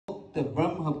मुक्त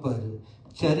ब्रह्म पर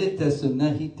चरित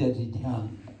सुनहि त्यज ध्यान.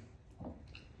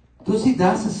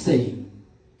 Tulsidas is saying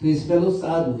to his fellow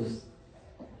sadhus,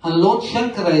 and Lord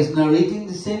Shankara is narrating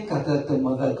the same katha to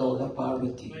Mother Gauda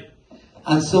Parvati,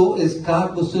 and so is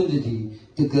Karpusundari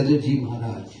to Garuji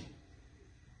Maharaj.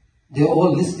 They are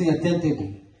all listening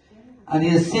attentively, and he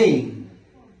is saying,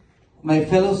 my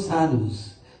fellow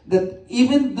sadhus, that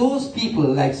even those people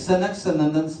like Sanak,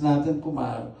 Sanandan, Sanatan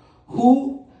Kumar,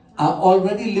 who are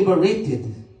already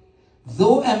liberated,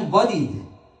 though embodied,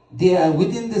 they are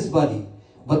within this body,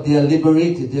 but they are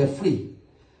liberated, they are free.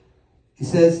 He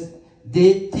says,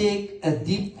 they take a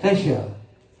deep pleasure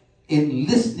in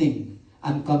listening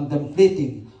and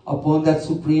contemplating upon that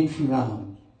Supreme Sri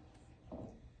Ram.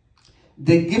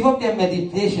 They give up their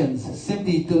meditations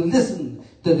simply to listen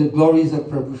to the glories of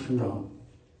Prabhu Sri Ram.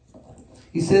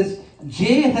 He says,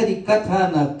 Jai Hari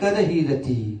Katha na karahi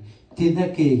rati,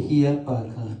 tinake hiya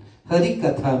pakhan. Hari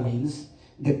Katha means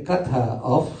the Katha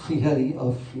of Sri Hari,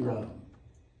 of Sri Ram.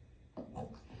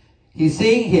 He's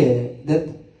saying here that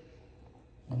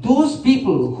those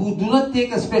people who do not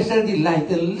take a special delight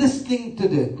in listening to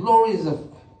the glories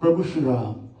of Prabhu Sri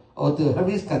Ram or to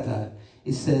Hari's Katha,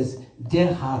 it says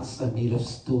their hearts are made of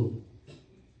stone.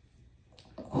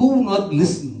 Who would not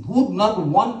listen? Who would not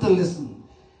want to listen?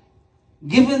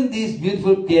 Given these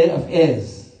beautiful pair of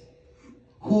heirs,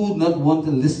 who would not want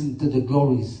to listen to the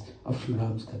glories of Sri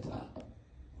Ram's Katha?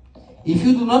 If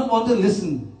you do not want to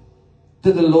listen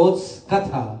to the Lord's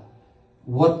Katha,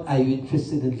 what are you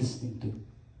interested in listening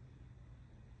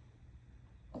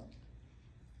to?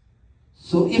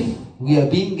 So if we are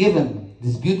being given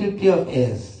this beautiful pair of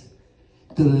heirs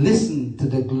to listen to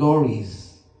the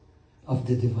glories of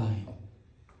the divine,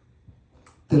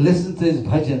 to listen to his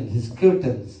bhajan, his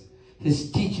kirtans,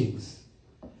 his teachings,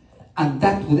 and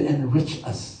that will enrich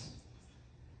us.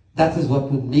 That is what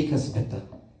would make us better.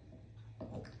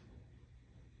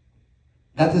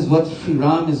 That is what Sri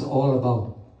Ram is all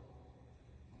about.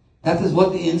 That is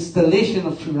what the installation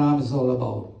of Sri Ram is all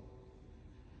about.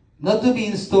 Not to be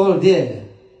installed there,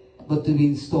 but to be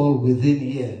installed within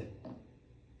here.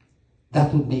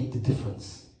 That would make the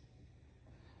difference.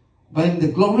 When the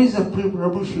glories of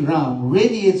Prabhu Sri Ram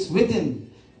radiates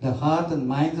within the heart and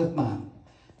minds of man,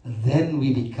 then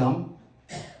we become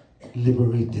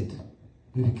liberated.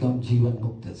 We become Jivan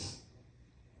Muktas.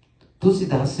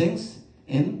 Tulsidas sings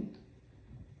in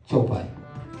Chaupai.